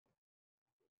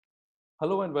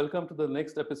Hello and welcome to the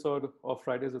next episode of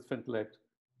Fridays with Fintelekt.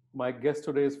 My guest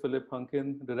today is Philip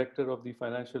Hunkin, Director of the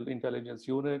Financial Intelligence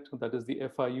Unit, that is the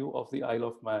FIU of the Isle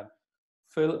of Man.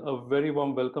 Phil, a very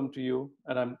warm welcome to you,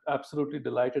 and I'm absolutely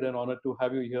delighted and honored to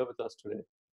have you here with us today.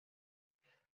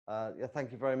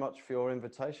 Thank you very much for your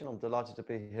invitation. I'm delighted to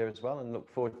be here as well and look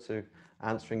forward to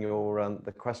answering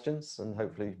the questions, and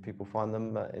hopefully people find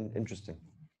them interesting.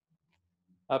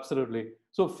 Absolutely.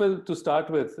 So, Phil, to start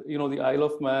with, the Isle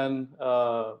of Man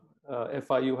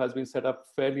FIU has been set up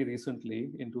fairly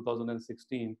recently in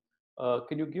 2016.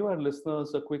 Can you give our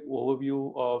listeners a quick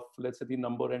overview of, let's say, the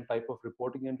number and type of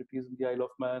reporting entities in the Isle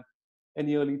of Man,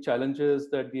 any early challenges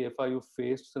that the FIU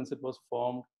faced since it was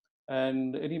formed,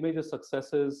 and any major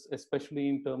successes, especially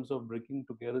in terms of bringing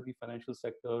together the financial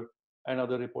sector and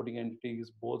other reporting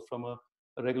entities, both from a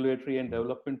regulatory and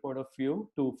development point of view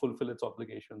to fulfill its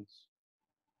obligations?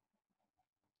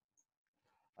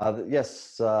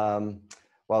 Yes,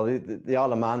 well, the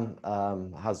Isle of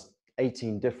Man has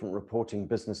 18 different reporting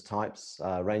business types,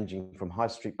 ranging from high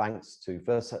street banks to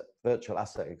virtual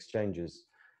asset exchanges.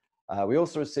 We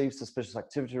also receive suspicious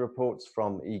activity reports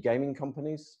from e-gaming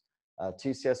companies,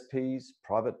 TCSPs,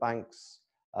 private banks,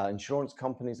 insurance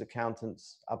companies,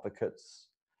 accountants, advocates,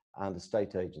 and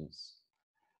estate agents.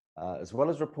 As well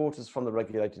as reporters from the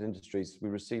regulated industries, we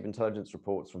receive intelligence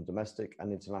reports from domestic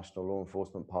and international law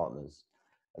enforcement partners,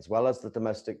 as well as the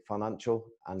domestic financial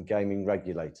and gaming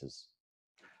regulators,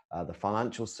 the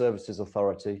Financial Services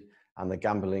Authority, and the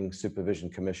Gambling Supervision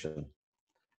Commission.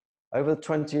 Over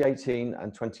 2018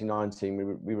 and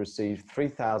 2019, we received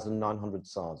 3,900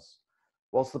 SARs.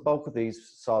 Whilst the bulk of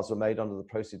these SARs were made under the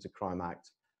Proceeds of Crime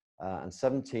Act, and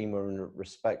 17 were in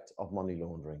respect of money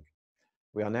laundering.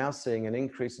 We are now seeing an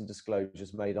increase in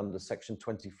disclosures made under Section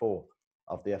 24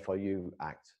 of the FIU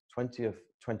Act,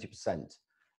 20%.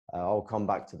 I'll come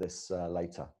back to this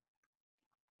later.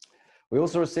 We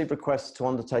also received requests to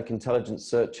undertake intelligence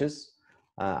searches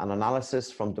and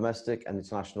analysis from domestic and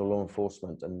international law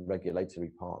enforcement and regulatory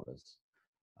partners.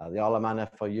 The Isle of Man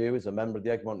FIU is a member of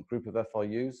the Egmont Group of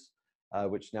FIUs,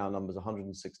 which now numbers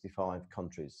 165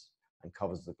 countries and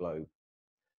covers the globe.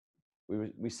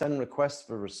 We send requests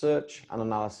for research and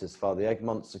analysis via the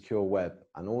Egmont Secure Web,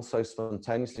 and also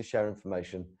spontaneously share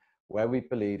information where we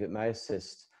believe it may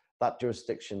assist that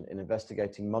jurisdiction in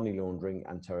investigating money laundering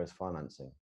and terrorist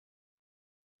financing.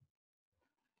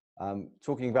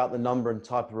 Talking about the number and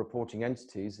type of reporting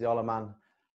entities, the Isle of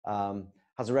Man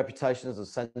has a reputation as a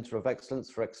centre of excellence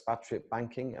for expatriate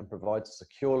banking and provides a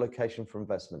secure location for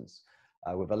investments,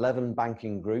 with 11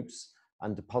 banking groups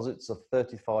and deposits of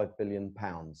 £35 billion.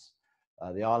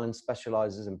 The island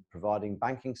specialises in providing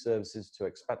banking services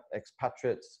to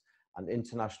expatriates and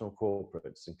international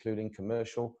corporates, including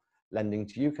commercial lending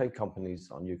to UK companies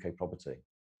on UK property.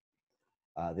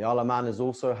 The Isle of Man is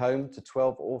also home to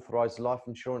 12 authorised life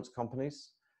insurance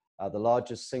companies, the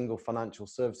largest single financial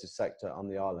services sector on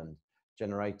the island,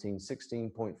 generating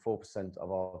 16.4%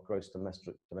 of our gross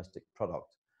domestic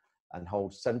product, and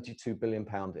holds £72 billion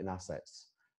in assets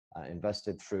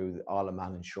invested through the Isle of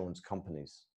Man insurance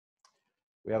companies.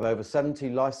 We have over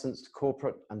 70 licensed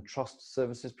corporate and trust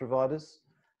services providers,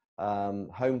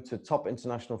 home to top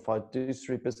international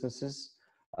fiduciary businesses,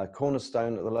 a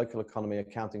cornerstone of the local economy,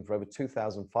 accounting for over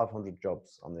 2,500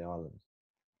 jobs on the island.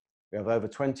 We have over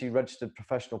 20 registered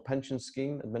professional pension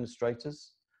scheme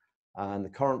administrators, and the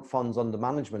current funds under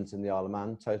management in the Isle of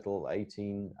Man total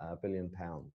 £18 billion.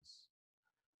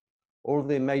 All of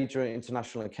the major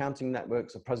international accounting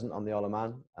networks are present on the Isle of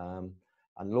Man,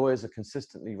 and lawyers are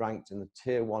consistently ranked in the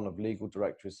tier 1 of legal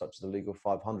directories such as the Legal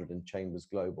 500 and Chambers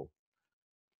Global.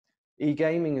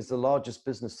 E-gaming is the largest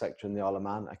business sector in the Isle of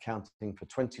Man, accounting for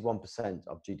 21%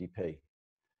 of GDP.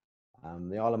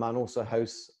 The Isle of Man also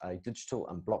hosts a digital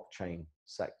and blockchain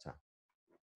sector.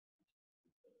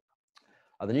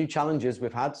 The new challenges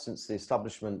we've had since the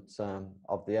establishment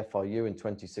of the FIU in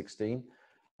 2016,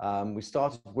 we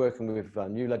started working with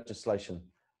new legislation,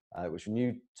 which was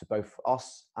new to both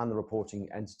us and the reporting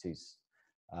entities.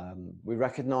 We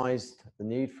recognised the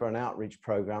need for an outreach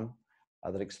programme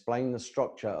that explained the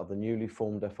structure of the newly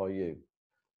formed FIU,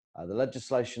 the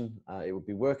legislation it would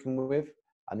be working with,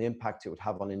 and the impact it would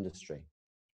have on industry.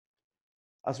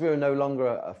 As we are no longer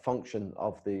a function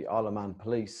of the Isle of Man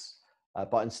Police,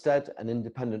 but instead an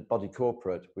independent body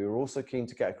corporate, we were also keen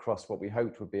to get across what we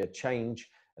hoped would be a change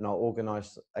in our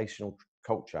organisational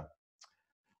culture.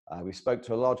 We spoke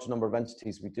to a large number of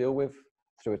entities we deal with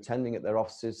through attending at their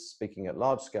offices, speaking at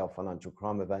large-scale financial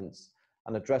crime events,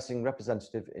 and addressing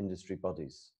representative industry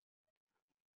bodies.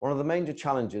 One of the major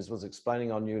challenges was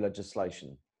explaining our new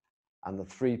legislation and the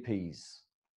 3 Ps: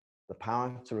 the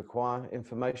power to require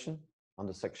information,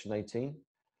 under Section 18,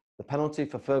 the penalty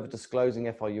for further disclosing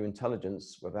FIU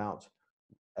intelligence without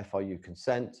FIU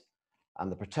consent,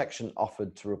 and the protection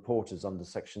offered to reporters under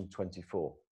Section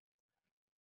 24.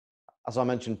 As I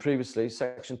mentioned previously,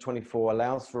 Section 24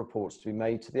 allows for reports to be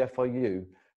made to the FIU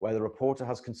where the reporter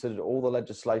has considered all the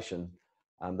legislation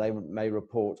they may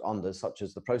report under, such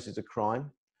as the Proceeds of Crime,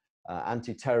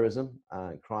 Anti-Terrorism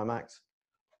Crime Act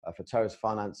for terrorist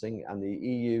financing, and the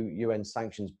EU-UN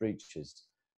sanctions breaches,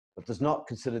 but does not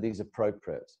consider these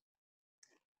appropriate.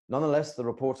 Nonetheless, the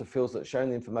reporter feels that sharing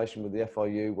the information with the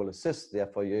FIU will assist the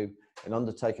FIU in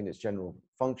undertaking its general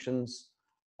functions,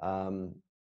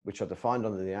 which are defined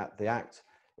under the Act.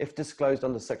 If disclosed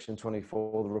under Section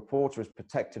 24, the reporter is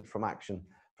protected from action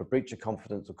for breach of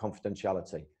confidence or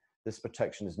confidentiality. This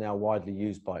protection is now widely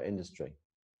used by industry,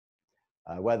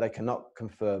 where they cannot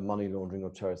confirm money laundering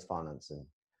or terrorist financing.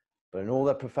 But in all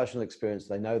their professional experience,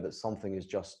 they know that something is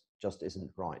just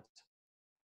isn't right.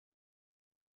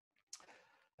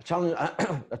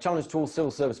 A challenge to all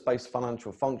civil service-based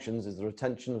financial functions is the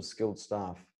retention of skilled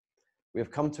staff. We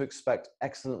have come to expect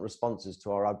excellent responses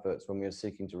to our adverts when we are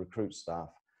seeking to recruit staff,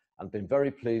 and been very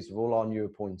pleased with all our new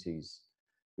appointees.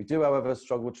 We do, however,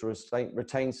 struggle to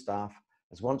retain staff,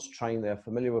 as once trained, they are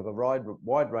familiar with a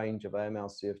wide range of AML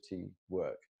CFT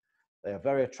work. They are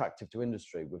very attractive to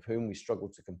industry, with whom we struggle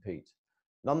to compete.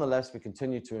 Nonetheless, we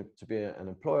continue to be an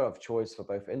employer of choice for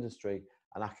both industry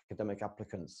and academic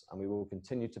applicants, and we will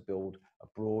continue to build a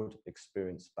broad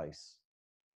experience base.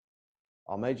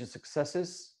 Our major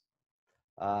successes,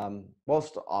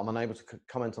 whilst I'm unable to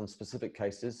comment on specific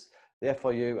cases, the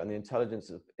FIU and the intelligence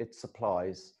it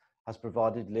supplies has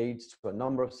provided leads to a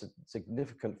number of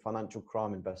significant financial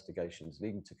crime investigations,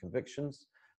 leading to convictions,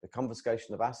 the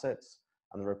confiscation of assets,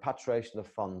 and the repatriation of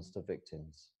funds to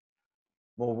victims.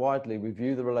 More widely, we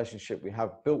view the relationship we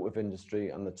have built with industry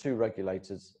and the two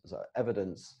regulators as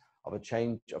evidence of a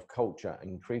change of culture and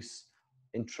increase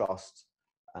in trust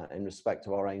in respect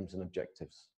of our aims and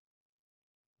objectives.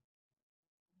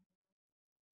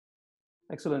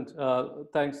 Excellent.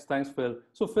 Thanks, Phil.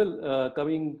 So Phil,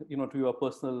 coming to your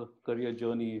personal career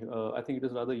journey, I think it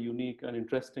is rather unique and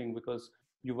interesting because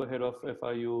you were head of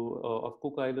FIU of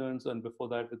Cook Islands, and before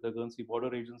that with the Guernsey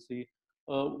Border Agency.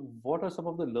 What are some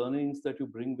of the learnings that you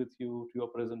bring with you to your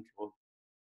present role?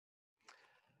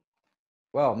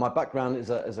 Well, my background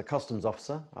is as a customs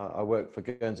officer. I worked for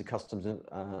Guernsey Customs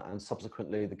and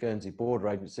subsequently the Guernsey Border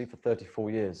Agency for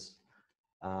 34 years.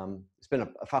 It's been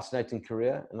a fascinating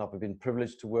career, and I've been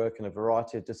privileged to work in a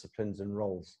variety of disciplines and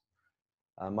roles.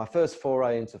 My first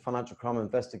foray into financial crime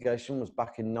investigation was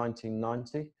back in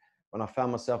 1990, when I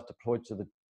found myself deployed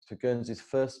to Guernsey's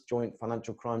first joint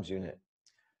financial crimes unit,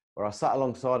 where I sat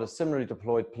alongside a similarly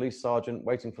deployed police sergeant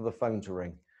waiting for the phone to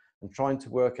ring and trying to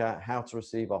work out how to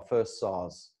receive our first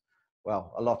SARS.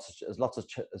 Well, a lot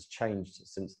has changed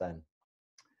since then.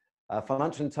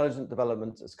 Financial intelligence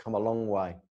development has come a long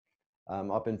way.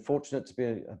 I've been fortunate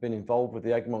to have been involved with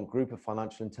the Egmont Group of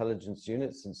Financial Intelligence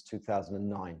Units since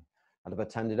 2009, and have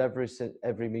attended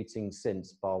every meeting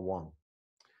since, bar one.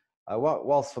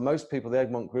 Whilst for most people, the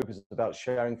Egmont Group is about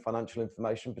sharing financial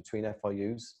information between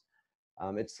FIUs,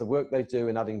 it's the work they do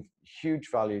in adding huge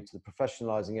value to the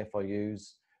professionalizing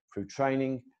FIUs through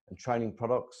training and training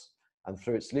products, and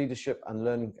through its leadership and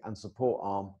learning and support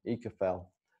arm, ECAFEL,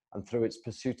 and through its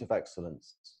pursuit of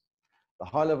excellence. The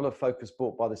high level of focus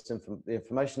brought by the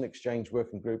Information Exchange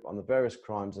Working Group on the various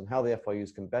crimes and how the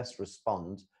FIUs can best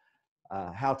respond,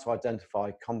 how to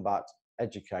identify, combat,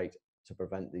 educate to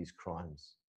prevent these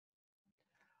crimes.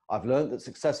 I've learned that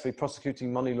successfully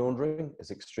prosecuting money laundering is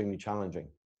extremely challenging.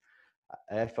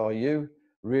 FIU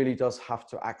really does have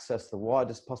to access the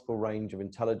widest possible range of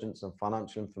intelligence and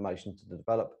financial information to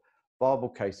develop viable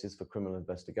cases for criminal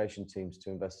investigation teams to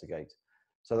investigate,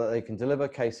 so that they can deliver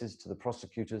cases to the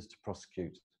prosecutors to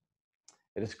prosecute.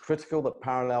 It is critical that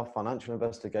parallel financial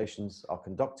investigations are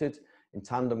conducted in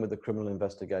tandem with the criminal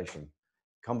investigation.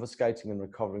 Confiscating and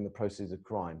recovering the proceeds of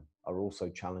crime are also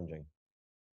challenging.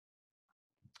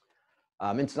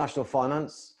 International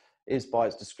finance is, by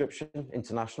its description,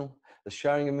 international. The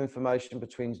sharing of information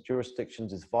between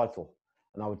jurisdictions is vital,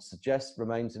 and I would suggest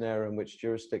remains an area in which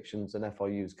jurisdictions and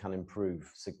FIUs can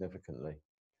improve significantly.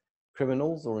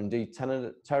 Criminals, or indeed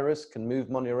terrorists, can move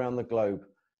money around the globe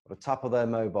with a tap of their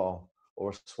mobile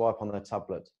or a swipe on their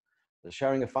tablet. The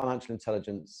sharing of financial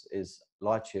intelligence is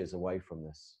light years away from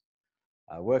this.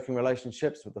 Working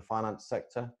relationships with the finance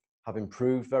sector have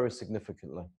improved very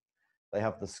significantly. They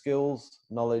have the skills,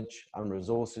 knowledge, and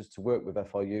resources to work with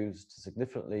FIUs to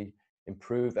significantly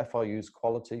improve FIU's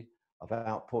quality of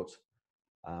output,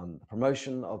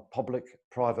 promotion of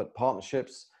public-private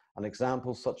partnerships, And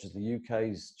examples such as the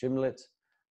UK's Gimlet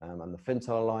and the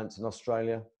Fintel Alliance in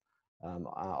Australia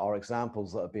are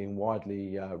examples that are being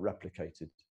widely replicated.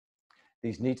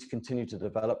 These need to continue to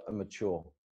develop and mature.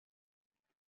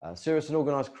 Serious and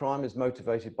organised crime is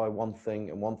motivated by one thing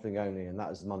and one thing only, and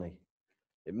that is money.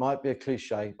 It might be a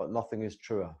cliche, but nothing is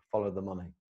truer. Follow the money.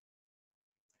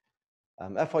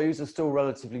 FIUs are still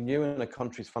relatively new in a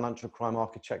country's financial crime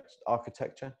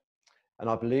architecture, and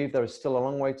I believe there is still a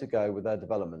long way to go with their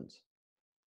development.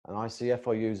 And I see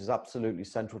FIUs as absolutely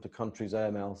central to countries'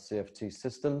 AML CFT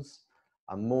systems,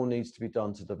 and more needs to be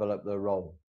done to develop their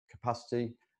role.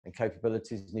 Capacity and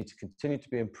capabilities need to continue to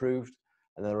be improved,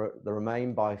 and they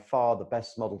remain by far the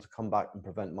best model to combat and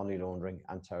prevent money laundering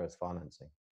and terrorist financing.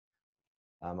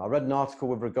 I read an article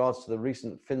with regards to the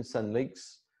recent FinCEN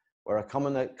leaks, where a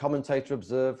commentator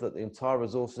observed that the entire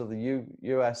resources of the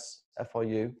US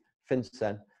FIU,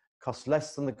 FinCEN, cost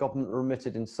less than the government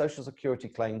remitted in social security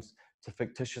claims to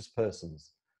fictitious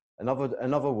persons. In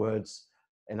other words,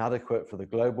 inadequate for the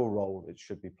global role it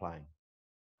should be playing.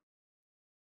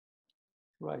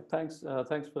 Right, thanks,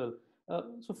 Phil.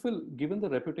 So Phil, given the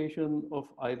reputation of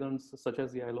islands such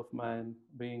as the Isle of Man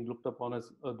being looked upon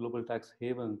as a global tax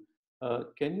haven,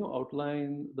 can you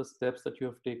outline the steps that you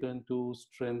have taken to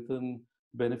strengthen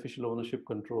beneficial ownership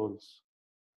controls?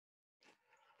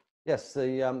 Yes,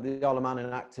 the Isle of Man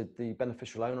enacted the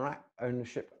Beneficial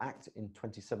Ownership Act in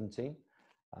 2017.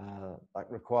 That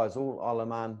requires all Isle of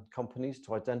Man companies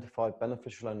to identify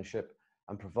beneficial ownership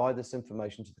and provide this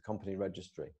information to the company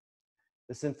registry.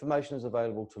 This information is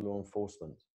available to law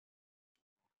enforcement.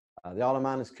 The Isle of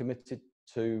Man is committed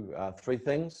to three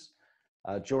things.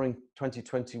 During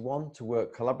 2021, to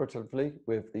work collaboratively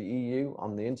with the EU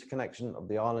on the interconnection of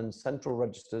the island's central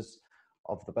registers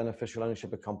of the beneficial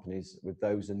ownership of companies with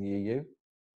those in the EU.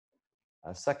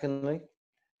 Secondly,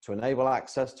 to enable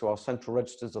access to our central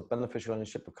registers of beneficial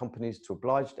ownership of companies to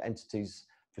obliged entities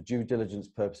for due diligence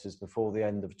purposes before the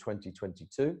end of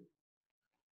 2022.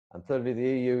 And thirdly, the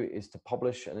EU is to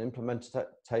publish an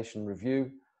implementation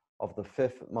review of the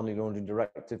fifth money laundering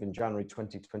directive in January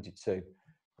 2022.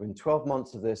 Within 12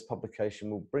 months of this publication,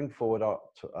 we'll bring forward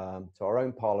to our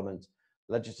own Parliament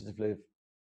legislative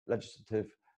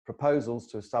proposals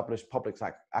to establish public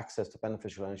access to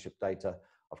beneficial ownership data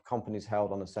of companies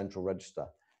held on a central register,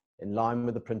 in line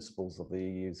with the principles of the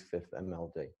EU's fifth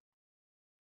MLD.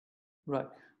 Right.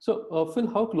 So, Phil,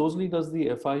 how closely does the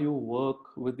FIU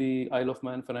work with the Isle of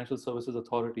Man Financial Services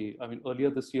Authority? I mean, earlier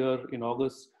this year in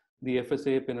August, the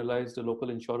FSA penalized a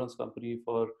local insurance company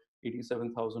for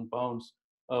 £87,000,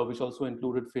 which also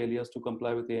included failures to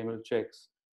comply with AML checks.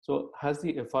 So has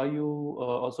the FIU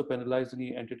also penalized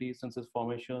any entities since its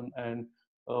formation, and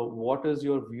what is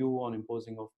your view on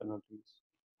imposing of penalties?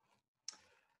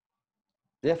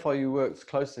 The FIU works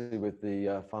closely with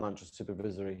the Financial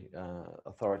Supervisory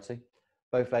Authority.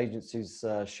 Both agencies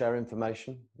share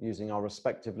information using our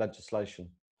respective legislation.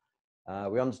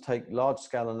 We undertake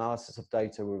large-scale analysis of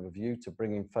data with a view to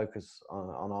bringing focus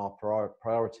on our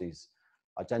priorities,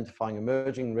 identifying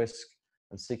emerging risk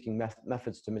and seeking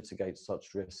methods to mitigate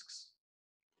such risks.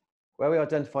 Where we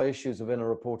identify issues within a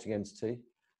reporting entity,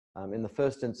 in the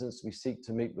first instance, we seek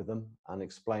to meet with them and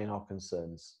explain our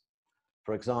concerns.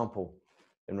 For example,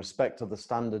 in respect of the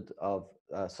standard of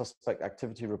suspect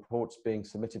activity reports being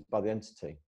submitted by the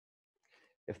entity.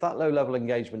 If that low-level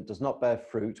engagement does not bear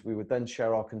fruit, we would then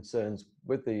share our concerns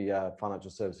with the Financial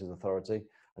Services Authority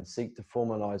and seek to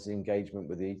formalise the engagement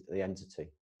with the entity.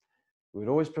 We would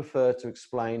always prefer to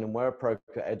explain and, where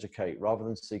appropriate, educate rather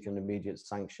than seek an immediate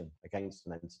sanction against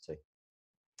an entity.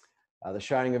 The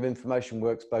sharing of information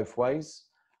works both ways,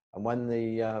 and when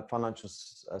the Financial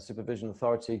Supervision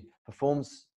Authority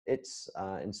performs its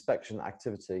inspection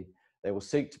activity, they will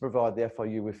seek to provide the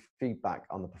FIU with feedback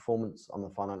on the performance on the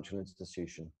financial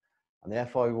institution. And the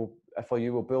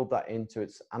FIU will build that into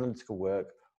its analytical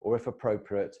work, or if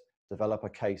appropriate, develop a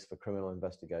case for criminal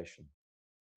investigation.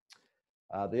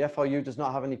 The FIU does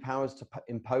not have any powers to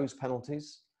impose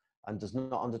penalties and does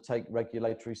not undertake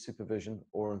regulatory supervision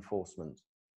or enforcement.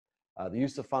 The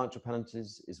use of financial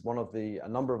penalties is one of a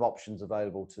number of options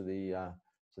available to the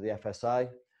FSA,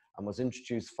 and was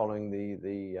introduced following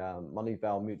the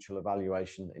Moneyval mutual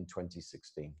evaluation in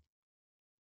 2016.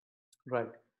 Right.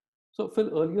 So Phil,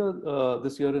 earlier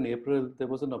this year in April, there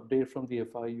was an update from the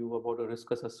FIU about a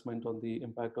risk assessment on the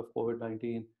impact of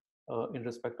COVID-19 in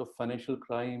respect of financial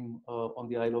crime on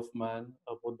the Isle of Man,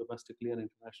 both domestically and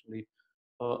internationally.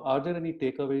 Are there any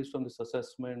takeaways from this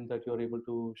assessment that you're able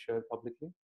to share publicly?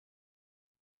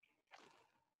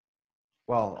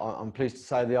 Well, I'm pleased to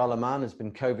say the Isle of Man has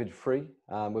been COVID-free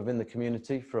within the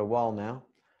community for a while now.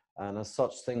 And as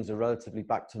such, things are relatively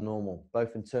back to normal,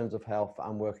 both in terms of health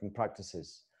and working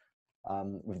practices,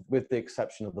 with the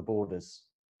exception of the borders.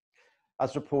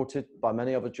 As reported by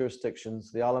many other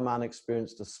jurisdictions, the Isle of Man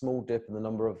experienced a small dip in the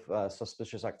number of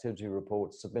suspicious activity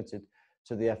reports submitted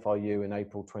to the FIU in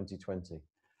April 2020.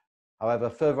 However,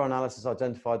 further analysis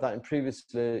identified that in previous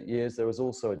years there was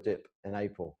also a dip in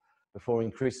April before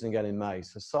increasing again in May.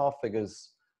 So SAR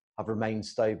figures have remained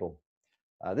stable.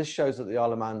 This shows that the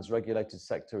Isle of Man's regulated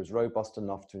sector is robust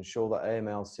enough to ensure that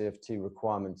AML CFT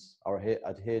requirements are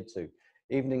adhered to,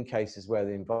 even in cases where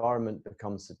the environment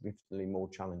becomes significantly more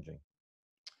challenging.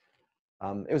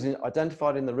 It was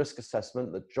identified in the risk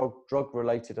assessment that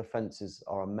drug-related offences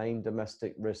are a main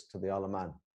domestic risk to the Isle of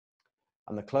Man,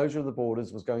 and the closure of the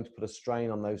borders was going to put a strain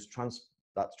on those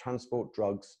that transport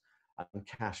drugs and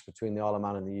cash between the Isle of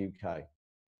Man and the UK. It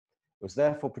was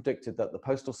therefore predicted that the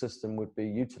postal system would be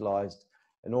utilised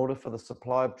in order for the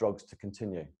supply of drugs to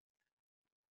continue.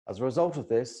 As a result of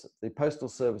this, the Postal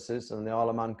Services and the Isle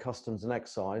of Man Customs and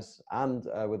Excise, and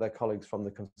with their colleagues from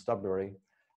the Constabulary,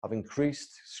 have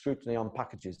increased scrutiny on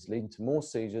packages, leading to more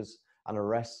seizures and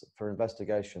arrests for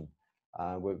investigation,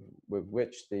 with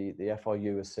which the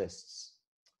FIU assists.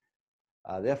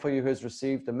 The FIU has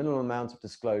received a minimum amount of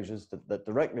disclosures that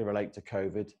directly relate to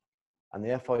COVID, and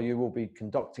the FIU will be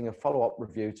conducting a follow-up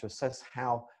review to assess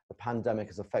how the pandemic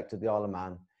has affected the Isle of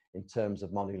Man in terms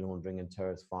of money laundering and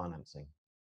terrorist financing.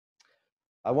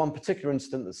 One particular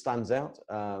incident that stands out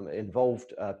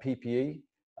involved PPE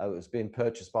that was being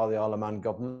purchased by the Isle of Man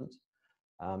government.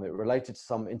 It related to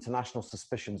some international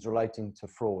suspicions relating to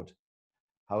fraud.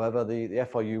 However, the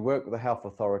FIU worked with the health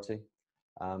authority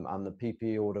and the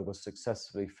PPE order was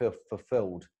successfully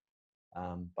fulfilled.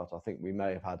 But I think we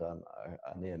may have had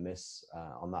a near miss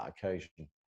on that occasion.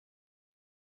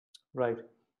 Right.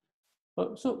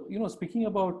 So, speaking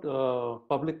about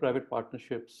public-private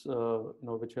partnerships,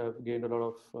 which have gained a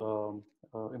lot of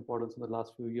importance in the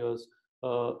last few years,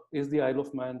 is the Isle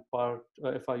of Man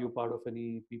FIU part of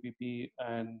any PPP,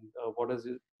 and what has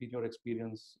been your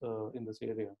experience in this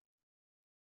area?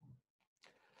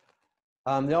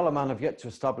 The Isle of Man have yet to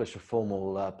establish a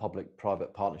formal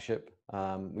public-private partnership.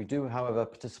 We do, however,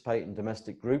 participate in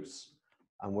domestic groups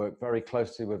and work very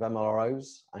closely with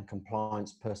MLROs and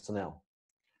compliance personnel.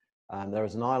 There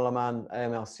is an Isle of Man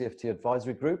AML CFT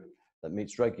Advisory Group that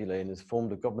meets regularly and is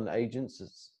formed of government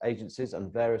agencies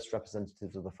and various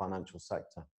representatives of the financial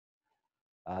sector.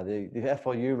 The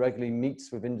FIU regularly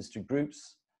meets with industry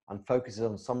groups and focuses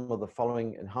on some of the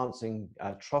following: enhancing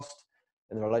trust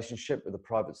in the relationship with the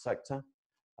private sector,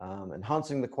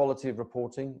 enhancing the quality of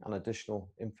reporting and additional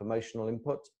informational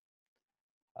input,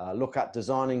 look at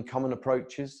designing common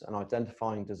approaches and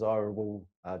identifying desirable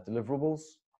deliverables,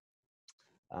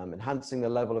 enhancing the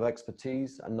level of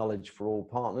expertise and knowledge for all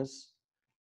partners.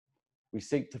 We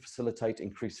seek to facilitate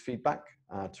increased feedback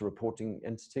to reporting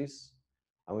entities,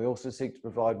 and we also seek to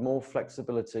provide more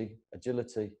flexibility,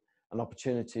 agility, and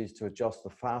opportunities to adjust the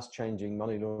fast-changing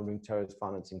money laundering terrorist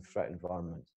financing threat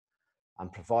environment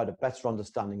and provide a better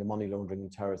understanding of money laundering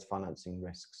and terrorist financing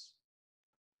risks.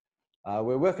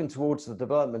 We're working towards the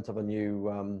development of a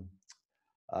new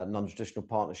non-traditional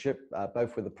partnership,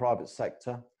 both with the private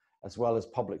sector as well as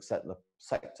public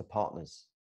sector partners.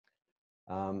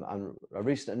 And a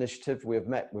recent initiative, we have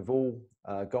met with all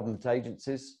government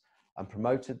agencies and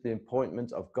promoted the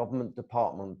appointment of government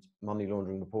department money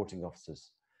laundering reporting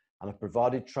officers, and have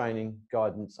provided training,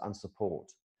 guidance and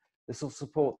support. This will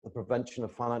support the prevention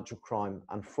of financial crime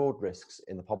and fraud risks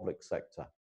in the public sector.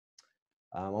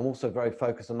 I'm also very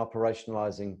focused on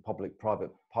operationalising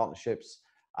public-private partnerships,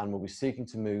 and will be seeking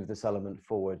to move this element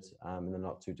forward in the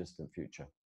not too distant future.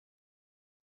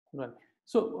 Right.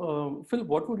 So, Phil,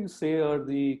 what would you say are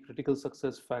the critical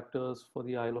success factors for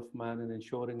the Isle of Man in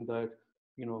ensuring that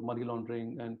money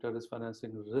laundering and terrorist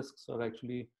financing risks are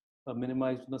actually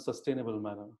minimized in a sustainable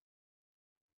manner?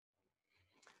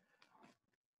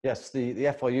 Yes, the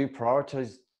FIU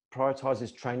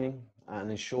prioritizes training and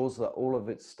ensures that all of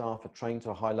its staff are trained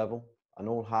to a high level and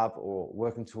all have or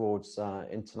working towards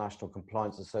International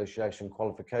Compliance Association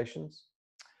qualifications.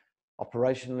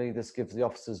 Operationally, this gives the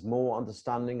officers more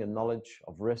understanding and knowledge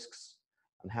of risks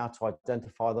and how to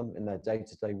identify them in their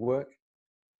day-to-day work.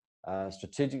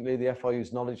 Strategically, the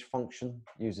FIU's knowledge function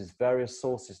uses various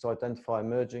sources to identify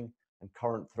emerging and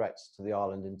current threats to the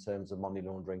island in terms of money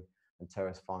laundering and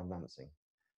terrorist financing,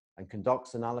 and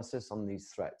conducts analysis on these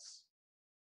threats.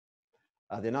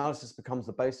 The analysis becomes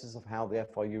the basis of how the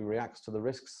FIU reacts to the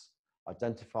risks,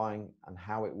 identifying and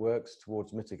how it works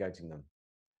towards mitigating them.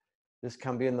 This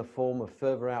can be in the form of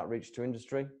further outreach to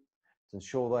industry to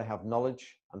ensure they have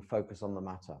knowledge and focus on the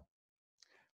matter.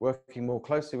 working more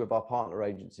closely with our partner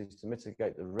agencies to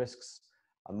mitigate the risks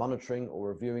and monitoring or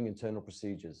reviewing internal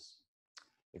procedures.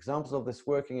 Examples of this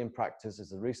working in practice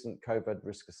is the recent COVID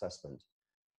risk assessment,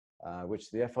 which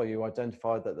the FIU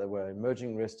identified that there were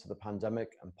emerging risks to the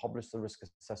pandemic and published the risk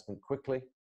assessment quickly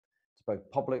to both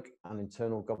public and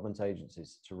internal government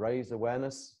agencies to raise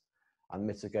awareness and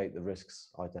mitigate the risks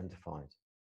identified.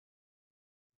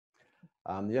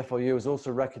 The FIU has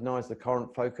also recognised the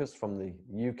current focus from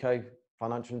the UK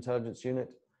Financial Intelligence Unit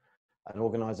and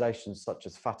organisations such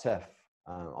as FATF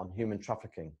on human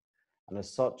trafficking, and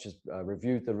as such has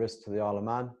reviewed the risk to the Isle of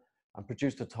Man and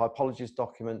produced a typologies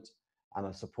document and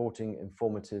a supporting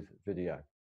informative video.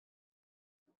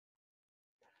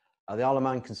 The Isle of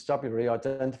Man Constabulary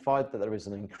identified that there is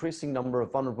an increasing number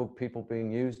of vulnerable people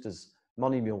being used as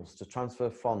money mules to transfer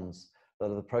funds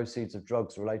that are the proceeds of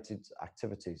drugs-related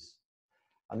activities.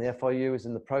 And the FIU is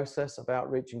in the process of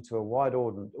outreaching to a wide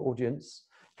audience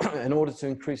in order to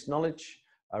increase knowledge,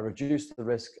 reduce the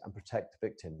risk and protect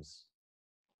victims.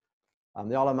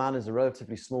 The Isle of Man is a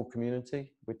relatively small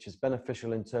community, which is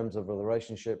beneficial in terms of the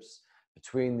relationships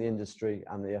between the industry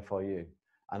and the FIU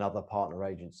and other partner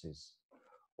agencies.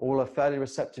 All are fairly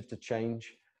receptive to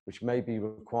change, which may be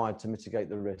required to mitigate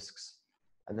the risks.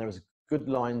 And there is good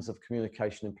lines of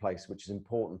communication in place, which is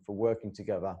important for working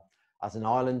together as an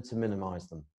island to minimize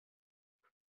them.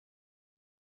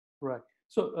 Right.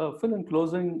 So, Phil, in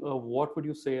closing, what would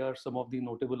you say are some of the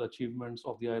notable achievements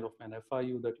of the Isle of Man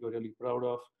FIU that you're really proud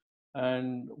of?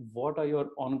 And what are your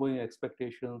ongoing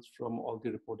expectations from all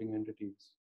the reporting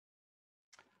entities?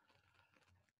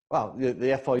 Well, the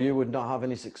FIU would not have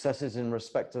any successes in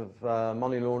respect of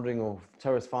money laundering or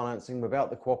terrorist financing without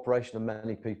the cooperation of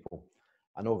many people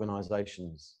and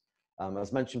organisations.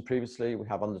 As mentioned previously, we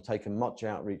have undertaken much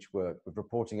outreach work with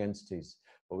reporting entities,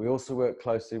 but we also work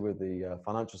closely with the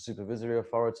Financial Supervisory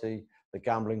Authority, the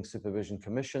Gambling Supervision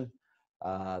Commission,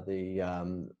 the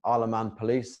Isle of Man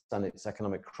Police and its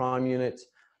Economic Crime Unit,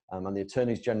 and the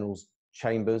Attorneys General's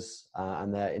Chambers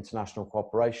and their International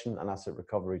Cooperation and Asset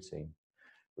Recovery Team.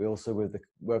 We also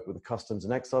work with the Customs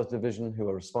and Excise Division, who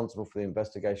are responsible for the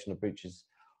investigation of breaches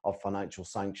of financial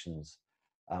sanctions.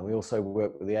 We also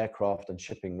work with the aircraft and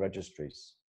shipping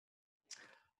registries.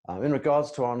 In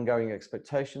regards to our ongoing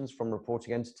expectations from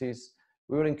reporting entities,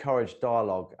 we will encourage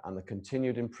dialogue and the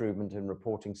continued improvement in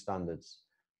reporting standards.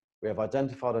 We have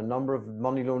identified a number of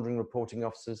money laundering reporting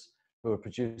officers who are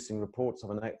producing reports of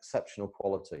an exceptional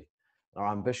quality. Our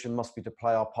ambition must be to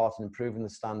play our part in improving the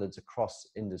standards across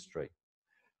industry.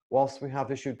 Whilst we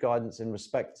have issued guidance in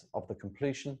respect of the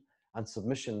completion and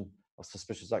submission of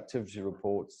suspicious activity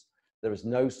reports, there is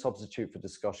no substitute for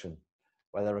discussion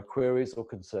where there are queries or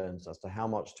concerns as to how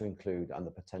much to include and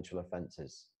the potential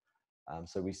offences.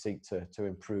 So we seek to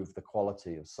improve the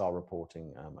quality of SAR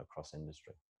reporting across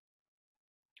industry.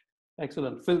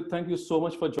 Excellent. Phil, thank you so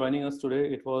much for joining us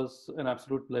today. It was an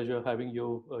absolute pleasure having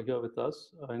you here with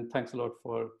us, and thanks a lot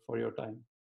for your time.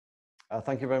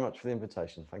 Thank you very much for the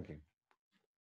invitation. Thank you.